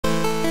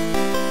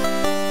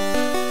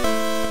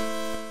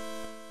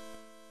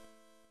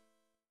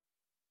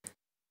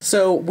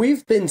So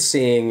we've been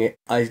seeing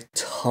a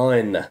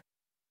ton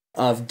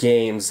of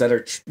games that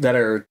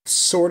are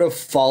sort of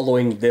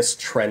following this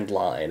trend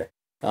line.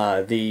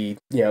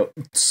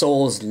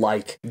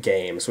 Souls-like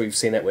games. We've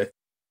seen it with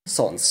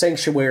Salt and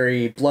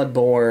Sanctuary,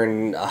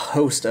 Bloodborne, a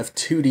host of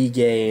 2D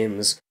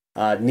games,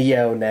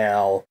 Neo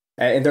now,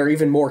 and there are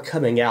even more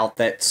coming out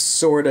that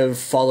sort of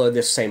follow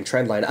this same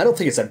trend line. I don't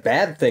think it's a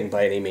bad thing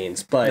by any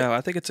means, but no,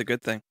 I think it's a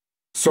good thing.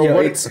 So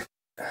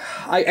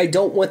I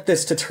don't want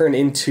this to turn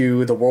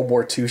into the World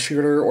War II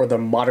shooter or the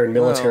modern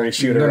military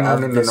shooter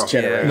of this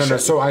generation. No.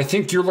 So I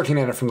think you're looking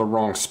at it from the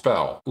wrong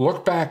spell.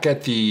 Look back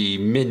at the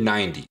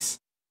mid-90s.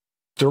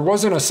 There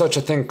wasn't such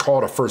a thing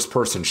called a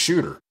first-person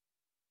shooter.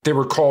 They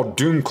were called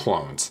Doom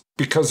clones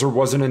because there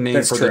wasn't a name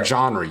the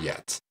genre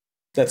yet.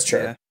 That's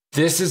true. Yeah.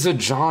 This is a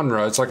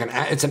genre. It's like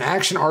it's an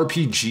action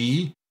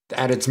RPG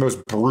at its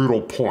most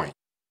brutal point.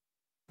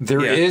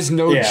 There is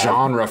no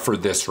genre for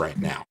this right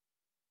now.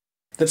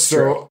 That's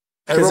true.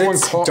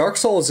 Dark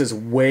Souls is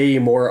way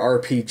more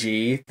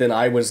RPG than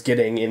I was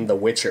getting in The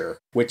Witcher,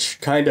 which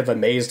kind of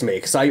amazed me,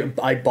 because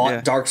I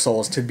bought Dark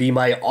Souls to be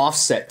my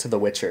offset to The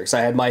Witcher. So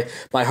I had my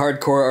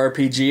hardcore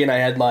RPG, and I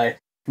had my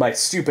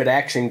stupid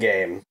action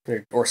game,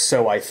 or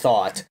so I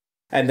thought.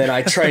 And then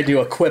I tried to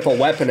equip a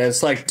weapon, and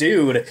it's like,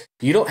 dude,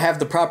 you don't have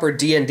the proper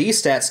D&D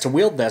stats to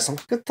wield this. I'm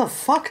like, what the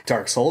fuck,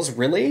 Dark Souls,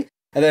 really?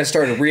 And then I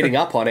started reading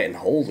up on it, and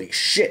holy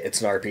shit,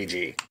 it's an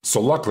RPG. So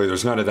luckily,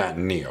 there's none of that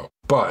in Neo.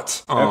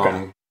 But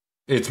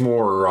it's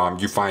more,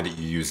 you find it,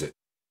 you use it.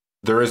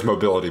 There is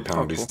mobility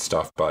penalties and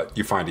stuff, but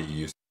you find it, you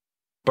use it.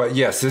 But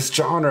yes, this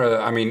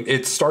genre, I mean,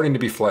 it's starting to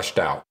be fleshed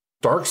out.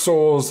 Dark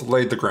Souls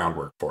laid the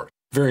groundwork for it.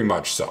 Very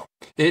much so.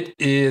 It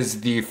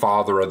is the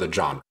father of the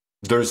genre.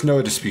 There's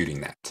no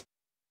disputing that.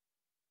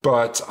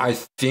 But I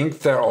think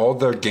that all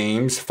the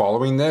games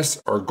following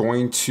this are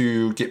going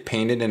to get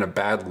painted in a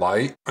bad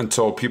light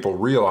until people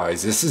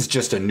realize this is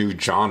just a new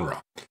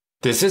genre.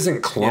 This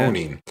isn't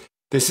cloning. Yeah.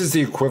 This is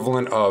the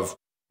equivalent of,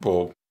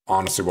 well,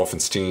 honestly,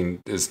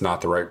 Wolfenstein is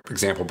not the right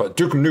example, but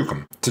Duke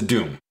Nukem to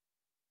Doom.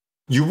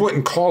 You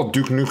wouldn't call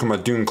Duke Nukem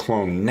a Doom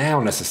clone now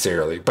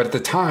necessarily, but at the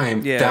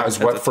time, that was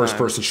what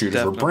first-person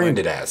shooters were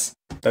branded as.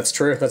 That's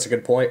true. That's a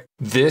good point.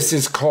 This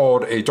is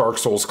called a Dark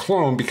Souls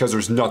clone because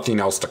there's nothing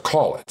else to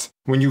call it.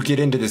 When you get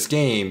into this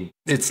game,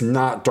 it's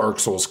not Dark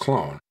Souls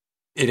clone.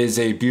 It is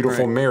a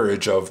beautiful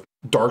marriage of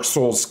Dark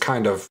Souls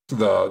kind of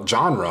the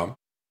genre,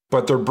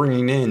 but they're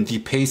bringing in the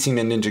pacing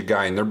and Ninja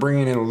Gaiden. They're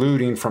bringing in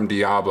looting from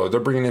Diablo. They're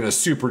bringing in a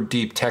super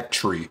deep tech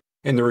tree,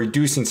 and they're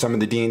reducing some of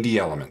the D&D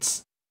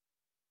elements.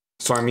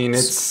 So, I mean,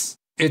 it's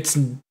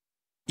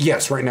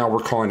yes, right now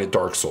we're calling it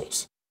Dark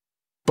Souls.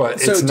 But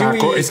it's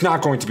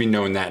not going to be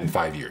known that in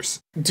 5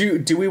 years.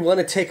 Do we want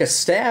to take a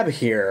stab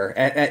here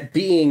at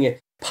being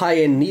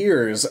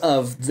pioneers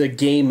of the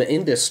game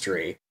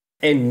industry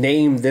and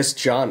name this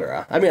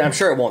genre? I mean, I'm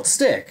sure it won't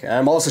stick.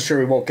 I'm also sure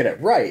we won't get it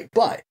right,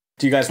 but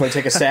do you guys want to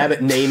take a stab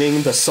at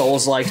naming the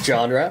Souls-like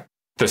genre?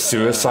 The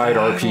Suicide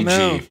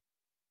RPG.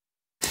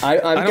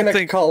 I'm going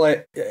to call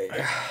it...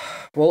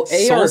 well,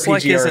 ARPG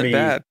Souls-like isn't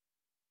bad.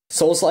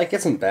 Souls-like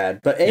isn't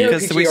bad, but ARPG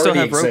because we still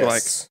have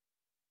exists.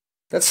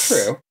 That's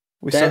true.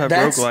 We still have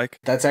roguelike.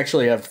 That's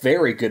actually a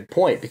very good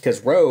point,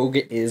 because Rogue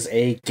is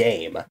a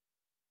game.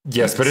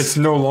 Yes, but it's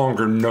no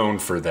longer known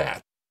for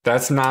that.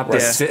 That's not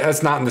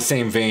that's not in the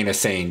same vein as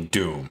saying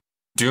Doom.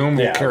 Doom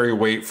will carry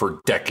weight for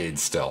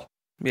decades still.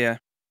 Yeah.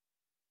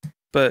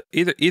 But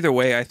either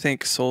way, I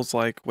think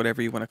Souls-like,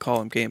 whatever you want to call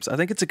them, games, I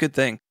think it's a good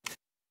thing.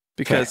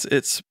 Because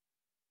it's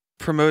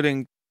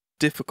promoting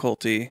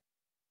difficulty,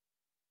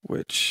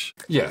 which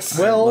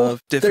I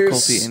love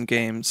difficulty in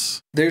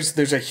games.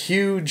 There's a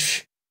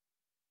huge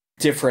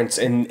difference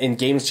in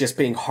games just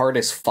being hard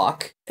as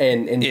fuck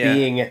and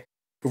being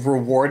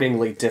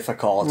rewardingly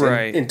difficult.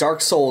 Right. And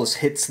Dark Souls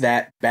hits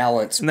that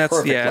balance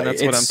perfectly. Yeah,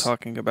 that's what I'm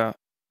talking about.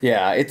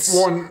 Yeah, it's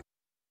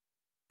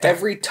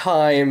every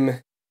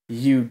time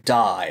you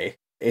die,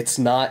 it's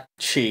not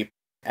cheap.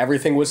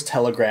 Everything was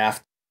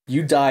telegraphed.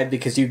 You died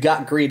because you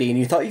got greedy and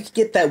you thought you could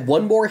get that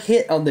one more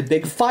hit on the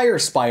big fire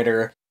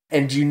spider,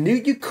 and you knew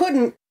you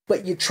couldn't,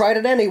 but you tried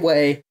it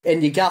anyway,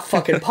 and you got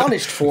fucking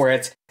punished for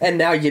it, and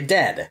now you're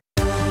dead.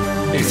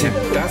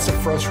 That's a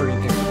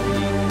frustrating thing.